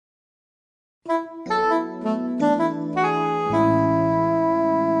It's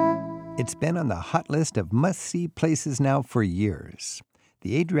been on the hot list of must-see places now for years.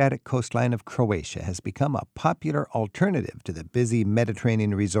 The Adriatic coastline of Croatia has become a popular alternative to the busy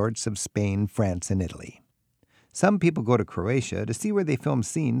Mediterranean resorts of Spain, France, and Italy. Some people go to Croatia to see where they film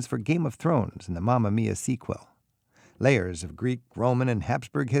scenes for Game of Thrones and the Mamma Mia sequel. Layers of Greek, Roman, and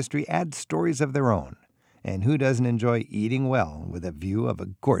Habsburg history add stories of their own. And who doesn't enjoy eating well with a view of a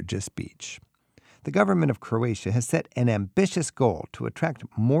gorgeous beach? The government of Croatia has set an ambitious goal to attract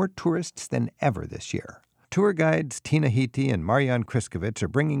more tourists than ever this year. Tour guides Tina Hiti and Marijan Kroskovic are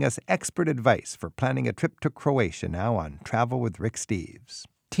bringing us expert advice for planning a trip to Croatia now on Travel with Rick Steves.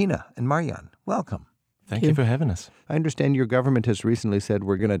 Tina and Marijan, welcome. Thank you for having us. I understand your government has recently said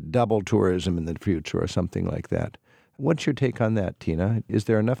we're going to double tourism in the future or something like that. What's your take on that, Tina? Is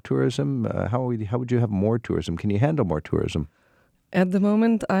there enough tourism? How would you have more tourism? Can you handle more tourism? At the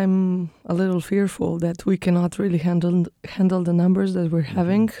moment, I'm a little fearful that we cannot really handle the numbers that we're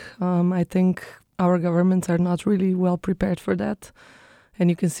having. I think our governments are not really well prepared for that. And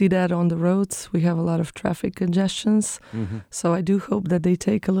you can see that on the roads. We have a lot of traffic congestions. So I do hope that they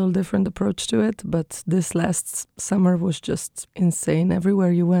take a little different approach to it. But this last summer was just insane.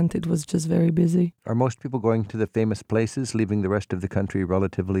 Everywhere you went, it was just very busy. Are most people going to the famous places, leaving the rest of the country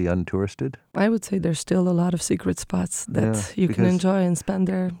relatively untouristed? I would say there's still a lot of secret spots that you can enjoy and spend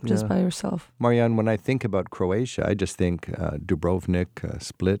there just by yourself. Marijan, when I think about Croatia, I just think Dubrovnik,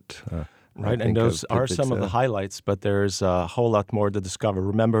 Split. Right, and those are some of the highlights, but there's a whole lot more to discover.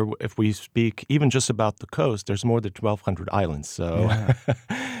 Remember, if we speak even just about the coast, there's more than 1,200 islands, so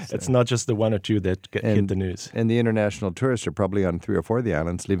it's not just the one or two that hit the news. And the international tourists are probably on 3 or 4 of the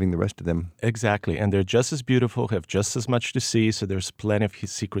islands, leaving the rest of them. Exactly, and they're just as beautiful, have just as much to see, so there's plenty of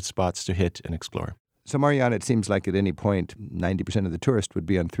secret spots to hit and explore. So, Marijan, it seems like at any point, 90% of the tourists would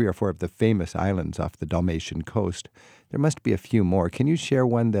be on 3 or 4 of the famous islands off the Dalmatian coast. There must be a few more. Can you share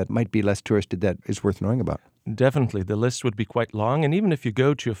one that might be less touristed that is worth knowing about? Definitely. The list would be quite long. And even if you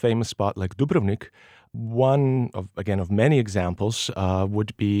go to a famous spot like Dubrovnik, one of many examples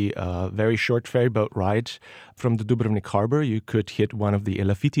would be a very short ferry boat ride from the Dubrovnik harbor. You could hit one of the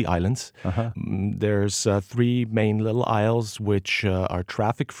Elafiti Islands. There's 3 main little isles which are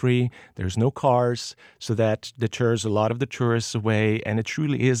traffic-free. There's no cars, so that deters a lot of the tourists away, and it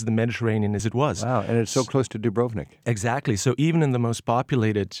truly is the Mediterranean as it was. Wow, and it's so close to Dubrovnik. Exactly. So even in the most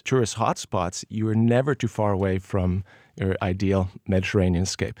populated tourist hotspots, you are never too far away from your ideal Mediterranean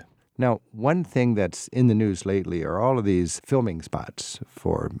escape. Now, one thing that's in the news lately are all of these filming spots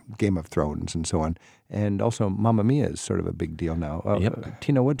for Game of Thrones and so on. And also Mamma Mia is sort of a big deal now.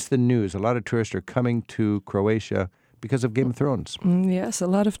 Tina, what's the news? A lot of tourists are coming to Croatia because of Game of Thrones. Yes, a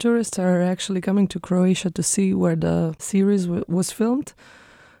lot of tourists are actually coming to Croatia to see where the series was filmed.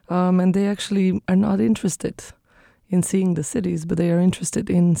 And they actually are not interested in seeing the cities, but they are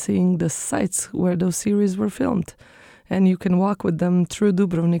interested in seeing the sites where those series were filmed. And you can walk with them through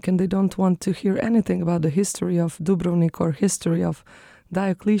Dubrovnik, and they don't want to hear anything about the history of Dubrovnik or history of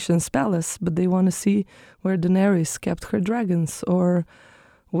Diocletian's palace, but they want to see where Daenerys kept her dragons or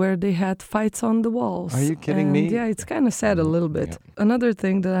where they had fights on the walls. Are you kidding me? Yeah, it's kind of sad a little bit. Another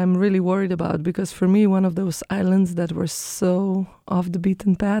thing that I'm really worried about, because for me, one of those islands that were so off the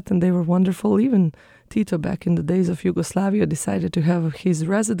beaten path and they were wonderful, even Tito back in the days of Yugoslavia decided to have his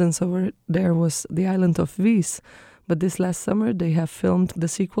residence over there, was the island of Vis. But this last summer, they have filmed the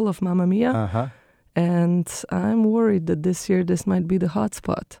sequel of Mamma Mia. And I'm worried that this year this might be the hot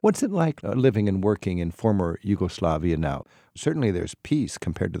spot. What's it like living and working in former Yugoslavia now? Certainly there's peace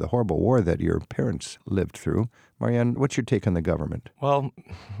compared to the horrible war that your parents lived through. Marijan, what's your take on the government? Well,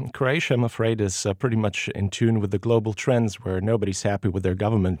 Croatia, I'm afraid, is pretty much in tune with the global trends where nobody's happy with their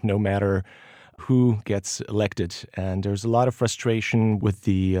government, no matter who gets elected. And there's a lot of frustration with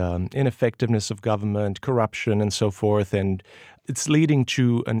the ineffectiveness of government, corruption, and so forth. And it's leading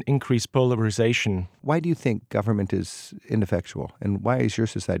to an increased polarization. Why do you think government is ineffectual? And why is your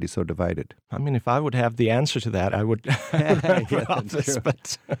society so divided? I mean, if I would have the answer to that, I would run for office.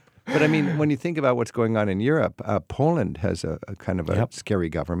 But I mean, when you think about what's going on in Europe, Poland has a kind of a scary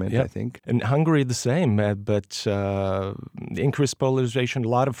government, I think. And Hungary the same, but increased polarization, a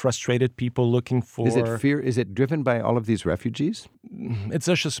lot of frustrated people looking for... Is it fear? Is it driven by all of these refugees? It's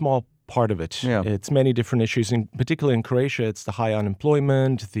such a small part of it. Yeah. It's many different issues. Particularly in Croatia, it's the high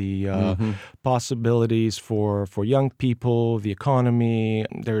unemployment, the possibilities for young people, the economy.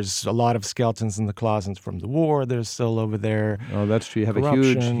 There's a lot of skeletons in the closets from the war. There's still over there. Oh, that's true. You have a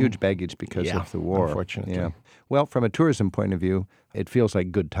huge baggage because of the war. Unfortunately. Yeah. Well, from a tourism point of view, it feels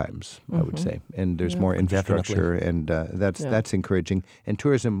like good times, I would say. And there's more infrastructure, and that's encouraging. And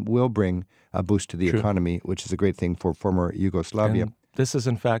tourism will bring a boost to the economy, which is a great thing for former Yugoslavia. And this is,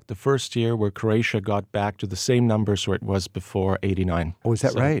 in fact, the first year where Croatia got back to the same numbers where it was before 89. Oh, is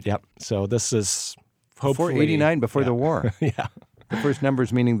that right? Yep. So this is hopefully... Before 89, before the war. Yeah. The first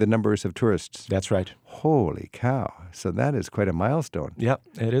numbers meaning the numbers of tourists. That's right. Holy cow. So that is quite a milestone. Yep,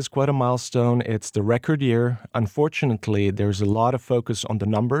 it is quite a milestone. It's the record year. Unfortunately, there's a lot of focus on the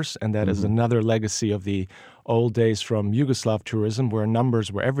numbers, and that is another legacy of the old days from Yugoslav tourism, where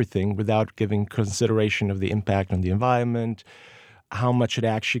numbers were everything without giving consideration of the impact on the environment, how much it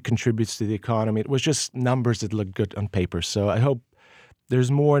actually contributes to the economy. It was just numbers that look good on paper. So I hope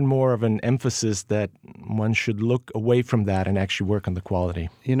there's more and more of an emphasis that one should look away from that and actually work on the quality.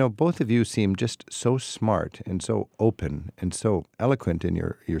 You know, both of you seem just so smart and so open and so eloquent in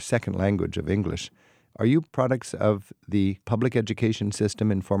your second language of English. Are you products of the public education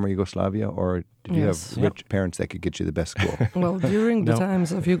system in former Yugoslavia, or did you have rich parents that could get you the best school? Well, during the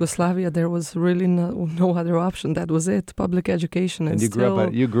times of Yugoslavia, there was really no other option. That was it, public education. And you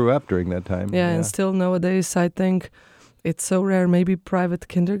grew up during that time. Yeah, and still nowadays, I think it's so rare, maybe private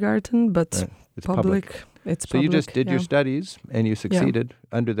kindergarten, but it's public. It's so public, you just did your studies and you succeeded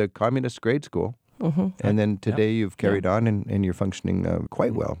under the communist grade school. And then today you've carried on and you're functioning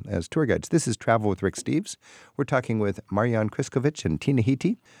quite well as tour guides. This is Travel with Rick Steves. We're talking with Marijan Kroskovic and Tina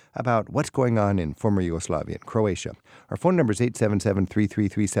Hiti about what's going on in former Yugoslavia, in Croatia. Our phone number is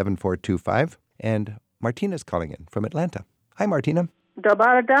 877-333-7425. And Martina's calling in from Atlanta. Hi, Martina.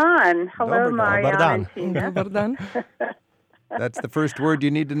 Dobar dan. Hello, Dobar dan. Marijan and Tina. Dobar dan. That's the first word you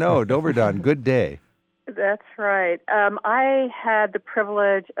need to know. Dobar dan. Good day. That's right. I had the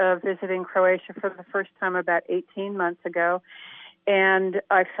privilege of visiting Croatia for the first time about 18 months ago, and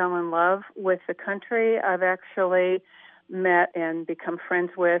I fell in love with the country. I've actually met and become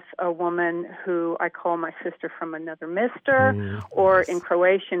friends with a woman who I call my sister from another mister, or in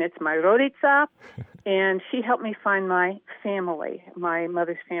Croatian, it's my rodica, and she helped me find my family. My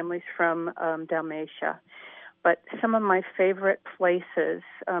mother's family's from Dalmatia. But some of my favorite places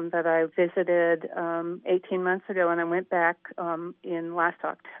that I visited 18 months ago, and I went back in last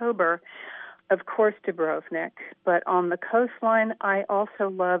October, of course, Dubrovnik. But on the coastline, I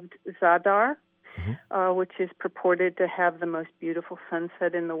also loved Zadar, which is purported to have the most beautiful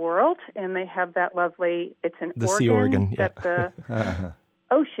sunset in the world. And they have that lovely, it's an the sea organ that the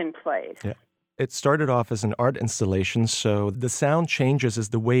ocean plays. Yeah. It started off as an art installation, so the sound changes as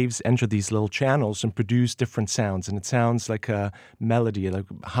the waves enter these little channels and produce different sounds. And it sounds like a melody, like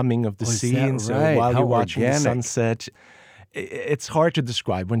humming of the sea. And so while you're watching the sunset, it's hard to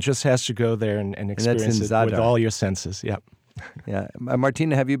describe. One just has to go there and experience it with all your senses. Yeah. Yeah.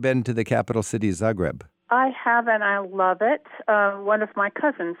 Martina, have you been to the capital city, Zagreb? I have, and I love it. One of my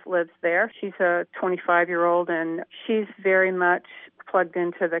cousins lives there. She's a 25-year-old, and she's very much plugged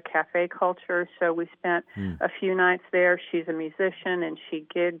into the cafe culture, so we spent a few nights there. She's a musician, and she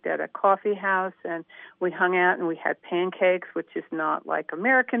gigged at a coffee house, and we hung out, and we had pancakes, which is not like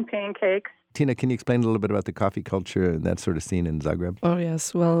American pancakes. Tina, can you explain a little bit about the coffee culture and that sort of scene in Zagreb? Oh,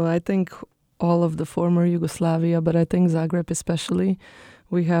 yes. Well, I think all of the former Yugoslavia, but I think Zagreb especially,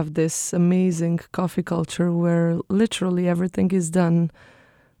 we have this amazing coffee culture where literally everything is done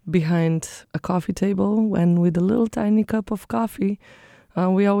behind a coffee table and with a little tiny cup of coffee.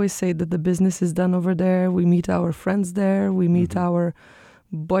 We always say that the business is done over there. We meet our friends there. We meet our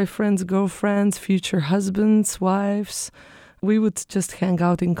boyfriends, girlfriends, future husbands, wives. We would just hang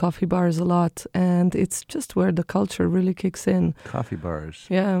out in coffee bars a lot, and it's just where the culture really kicks in. Coffee bars.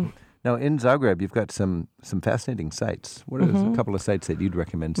 Yeah. Now, in Zagreb, you've got some fascinating sites. What are a couple of sites that you'd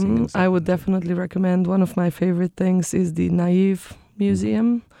recommend seeing in Zagreb? I would definitely recommend. One of my favorite things is the Naive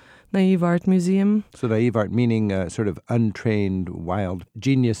Museum, Naive Art Museum. So naive art meaning sort of untrained, wild,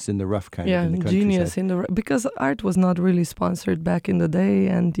 genius in the rough kind of in the countryside. Yeah, genius in the rough. Because art was not really sponsored back in the day,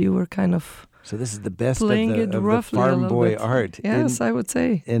 and you were kind of... So this is the best of the farm boy art. Yes, I would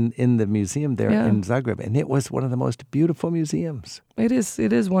say. In the museum there in Zagreb. And it was one of the most beautiful museums. It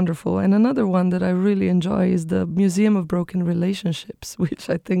is wonderful. And another one that I really enjoy is the Museum of Broken Relationships, which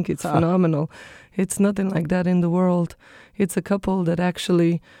I think it's phenomenal. It's nothing like that in the world. It's a couple that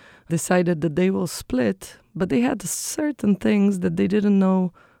actually decided that they will split, but they had certain things that they didn't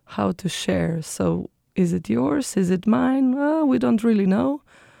know how to share. So is it yours? Is it mine? Well, we don't really know.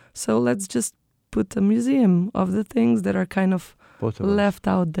 So let's just put a museum of the things that are kind of left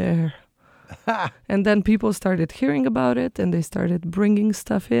out there. And then people started hearing about it, and they started bringing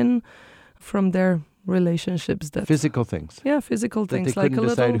stuff in from their relationships that Physical things. Yeah, physical That things they like couldn't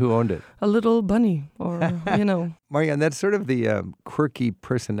decide who owned it. a little bunny or Marijan, that's sort of the quirky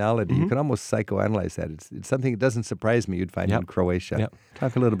personality. You can almost psychoanalyze that. It's something that doesn't surprise me you'd find in Croatia. Yep.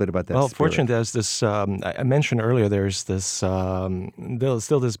 Talk a little bit about that. Well, spirit. fortunately, there's this, I mentioned earlier, there's this, there's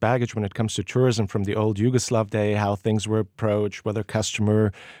still this baggage when it comes to tourism from the old Yugoslav day, how things were approached, whether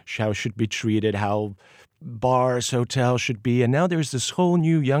customer, how should be treated, how bars, hotels should be. And now there's this whole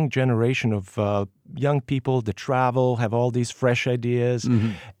new young generation of young people that travel, have all these fresh ideas,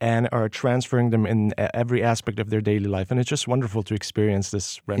 and are transferring them in every aspect of their daily life. And it's just wonderful to experience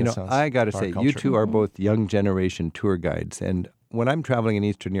this renaissance. I got to say, culture. you two are both young generation tour guides. And when I'm traveling in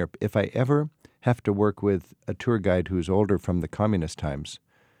Eastern Europe, if I ever have to work with a tour guide who's older from the communist times,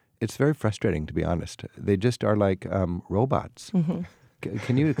 it's very frustrating, to be honest. They just are like robots.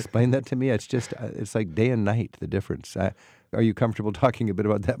 Can you explain that to me? It's just, it's like day and night, the difference. Are you comfortable talking a bit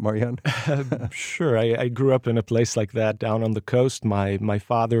about that, Marijan? Sure. I grew up in a place like that down on the coast. My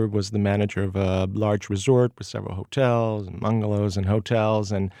father was the manager of a large resort with several hotels and bungalows and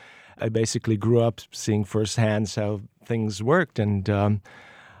hotels. And I basically grew up seeing firsthand how things worked. And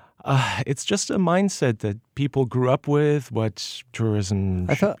it's just a mindset that people grew up with, what tourism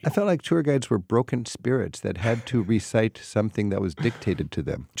I felt like tour guides were broken spirits that had to recite something that was dictated to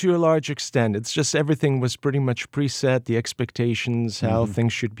them. To a large extent. It's just everything was pretty much preset, the expectations, how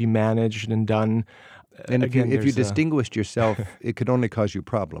things should be managed and done. And Again, if you distinguished yourself, it could only cause you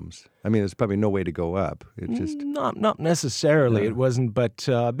problems. I mean, there's probably no way to go up. It's just not necessarily. It wasn't, but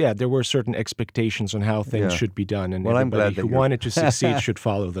there were certain expectations on how things should be done, and I'm glad everybody that who wanted to succeed should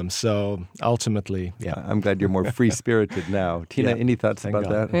follow them. So ultimately, I'm glad you're more free-spirited now. Tina, any thoughts about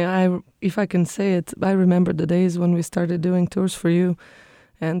that? Yeah, if I can say it, I remember the days when we started doing tours for you.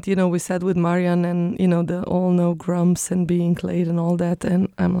 And, we sat with Marijan and, the all no grumps and being late and all that.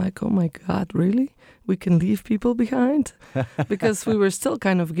 And I'm like, oh my God, really? We can leave people behind? Because we were still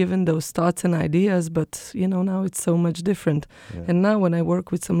kind of given those thoughts and ideas, but, now it's so much different. Yeah. And now when I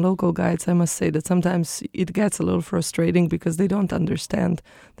work with some local guides, I must say that sometimes it gets a little frustrating because they don't understand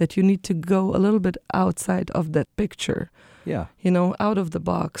that you need to go a little bit outside of that picture. Yeah. Out of the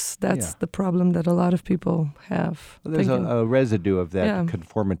box. That's the problem that a lot of people have. Well, there's a residue of that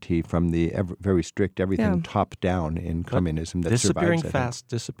conformity from the very strict everything top down in communism that disappearing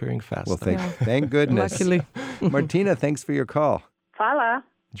fast. Well, thank goodness. Luckily. Martina, thanks for your call. Hvala.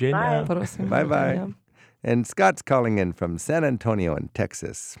 Bye. Bye. And Scott's calling in from San Antonio in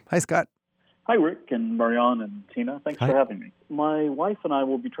Texas. Hi, Scott. Hi, Rick and Marijan and Tina. Thanks for having me. My wife and I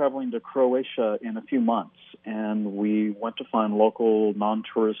will be traveling to Croatia in a few months, and we went to find local,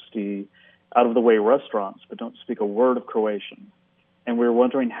 non-touristy, out-of-the-way restaurants but don't speak a word of Croatian. And we were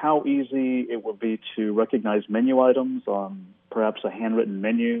wondering how easy it would be to recognize menu items on perhaps a handwritten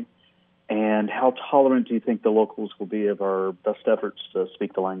menu, and how tolerant do you think the locals will be of our best efforts to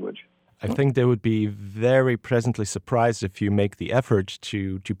speak the language? I think they would be very pleasantly surprised if you make the effort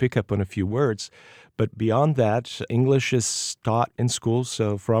to pick up on a few words. But beyond that, English is taught in schools.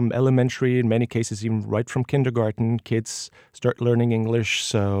 So from elementary, in many cases, even right from kindergarten, kids start learning English.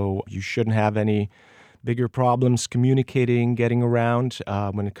 So you shouldn't have any bigger problems communicating, getting around.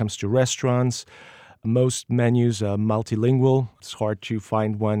 When it comes to restaurants, most menus are multilingual. It's hard to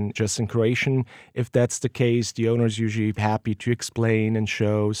find one just in Croatian. If that's the case, the owner's usually happy to explain and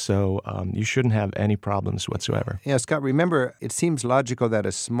show, so you shouldn't have any problems whatsoever. Yeah, Scott, remember, it seems logical that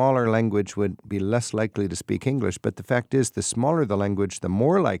a smaller language would be less likely to speak English, but the fact is, the smaller the language, the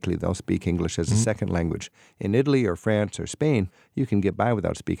more likely they'll speak English as a second language. In Italy or France or Spain, you can get by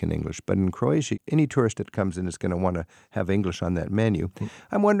without speaking English, but in Croatia, any tourist that comes in is going to want to have English on that menu.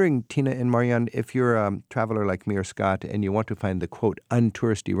 I'm wondering, Tina and Marijan, if you're a traveler like me or Scott and you want to find the, quote,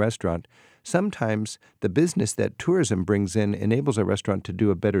 untouristy restaurant, sometimes the business that tourism brings in enables a restaurant to do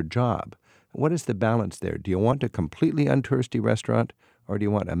a better job. What is the balance there? Do you want a completely untouristy restaurant, or do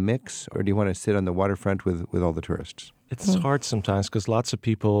you want a mix, or do you want to sit on the waterfront with all the tourists? It's hard sometimes because lots of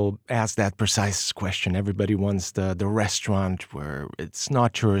people ask that precise question. Everybody wants the restaurant where it's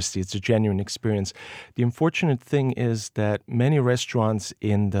not touristy, it's a genuine experience. The unfortunate thing is that many restaurants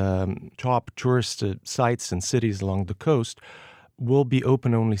in the top tourist sites and cities along the coast will be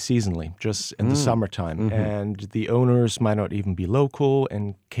open only seasonally, just in the summertime. And the owners might not even be local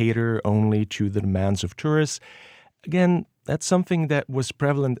and cater only to the demands of tourists. Again, that's something that was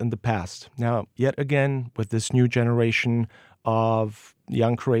prevalent in the past. Now, yet again, with this new generation of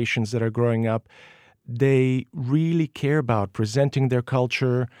young Croatians that are growing up, they really care about presenting their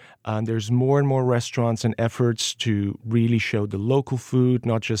culture. There's more and more restaurants and efforts to really show the local food,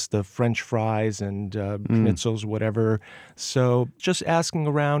 not just the French fries and schnitzels, whatever. So just asking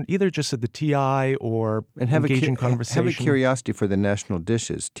around, either just at the TI or engaging conversation. Have a curiosity for the national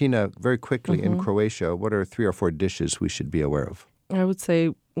dishes. Tina, very quickly, in Croatia, what are 3 or 4 dishes we should be aware of? I would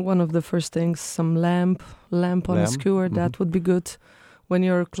say one of the first things, some lamb on a skewer, that would be good. When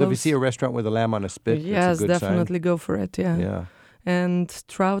you're close. So if you see a restaurant with a lamb on a spit, yes, it's a good definitely sign. go for it, Yeah. And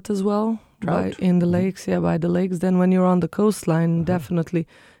trout as well. Trout? In the lakes, by the lakes. Then when you're on the coastline, definitely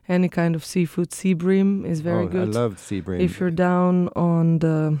any kind of seafood. Sea bream is very good. I love sea bream. If you're down on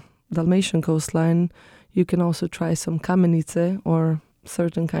the Dalmatian coastline, you can also try some kamenice or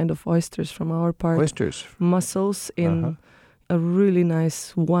certain kind of oysters from our part. Oysters. Mussels in a really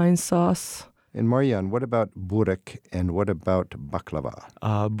nice wine sauce. And Marijan, what about burek and what about baklava?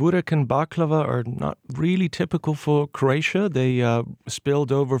 Burek and baklava are not really typical for Croatia. They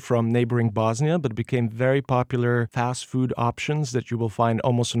spilled over from neighboring Bosnia, but became very popular fast food options that you will find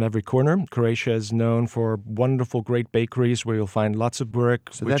almost on every corner. Croatia is known for wonderful, great bakeries where you'll find lots of burek,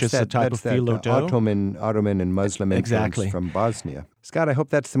 which is a type of phyllo dough. Ottoman and Muslim influence from Bosnia. Scott, I hope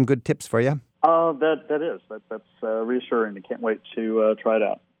that's some good tips for you. That's reassuring. I can't wait to try it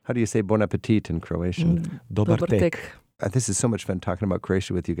out. How do you say bon appetit in Croatian? Dobar tek. This is so much fun talking about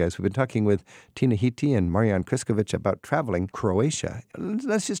Croatia with you guys. We've been talking with Tina Hiti and Marijan Kroskovic about traveling Croatia.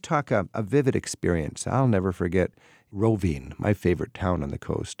 Let's just talk a vivid experience. I'll never forget Rovinj, my favorite town on the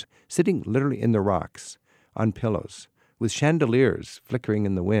coast, sitting literally in the rocks on pillows with chandeliers flickering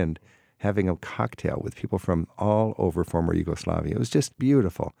in the wind, having a cocktail with people from all over former Yugoslavia. It was just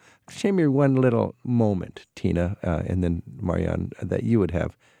beautiful. Share me one little moment, Tina, and then Marijan, that you would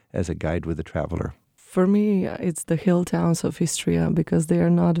have as a guide with a traveler. For me, it's the hill towns of Istria because they are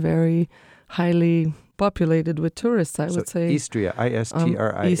not very highly populated with tourists, I would say. Istria,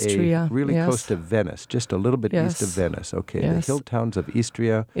 Istria, Istria, really close to Venice, just a little bit east of Venice. Okay, the hill towns of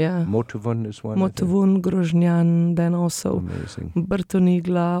Istria. Motovun is one. Motovun, Grožnjan, then also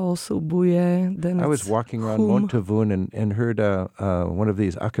Brtonigla, also Buje. Then I was walking around Motovun and heard one of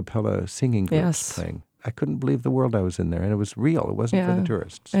these a cappella singing groups playing. I couldn't believe the world I was in there, and it was real. It wasn't for the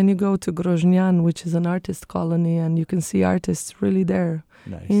tourists. And you go to Grožnjan, which is an artist colony, and you can see artists really there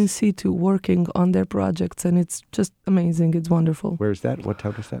in situ working on their projects, and it's just amazing. It's wonderful. Where's that? What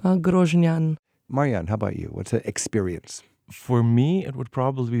town is that? Grožnjan. Marijan, how about you? What's the experience? For me, it would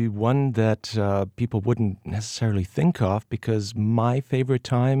probably be one that people wouldn't necessarily think of because my favorite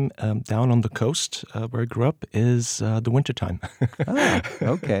time down on the coast where I grew up is the wintertime.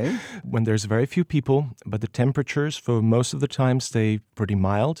 Okay. When there's very few people, but the temperatures for most of the time stay pretty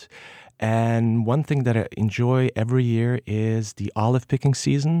mild. And one thing that I enjoy every year is the olive picking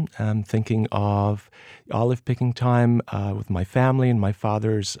season. I'm thinking of olive picking time with my family and my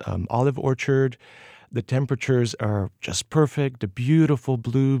father's olive orchard. The temperatures are just perfect, the beautiful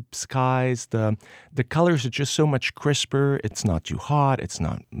blue skies, the colors are just so much crisper. It's not too hot, it's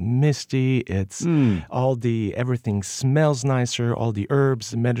not misty, it's everything smells nicer, all the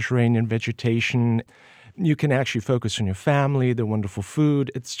herbs, the Mediterranean vegetation. You can actually focus on your family, the wonderful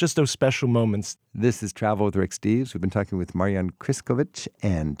food. It's just those special moments. This is Travel with Rick Steves. We've been talking with Marijan Kroskovic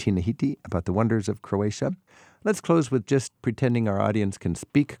and Tina Hiti about the wonders of Croatia. Let's close with just pretending our audience can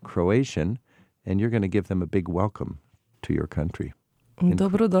speak Croatian. And you're going to give them a big welcome to your country.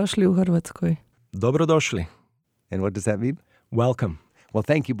 Dobrodošli u Hrvatskoj. Dobrodošli. And what does that mean? Welcome. Well,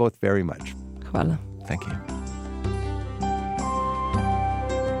 thank you both very much. Hvala. Thank you.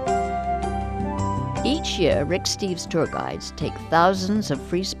 Each year, Rick Steves tour guides take thousands of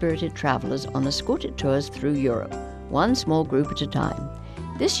free-spirited travelers on escorted tours through Europe, one small group at a time.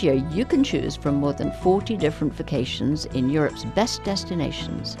 This year, you can choose from more than 40 different vacations in Europe's best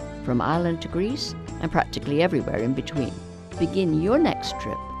destinations, from Ireland to Greece and practically everywhere in between. Begin your next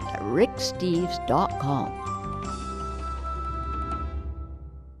trip at ricksteves.com.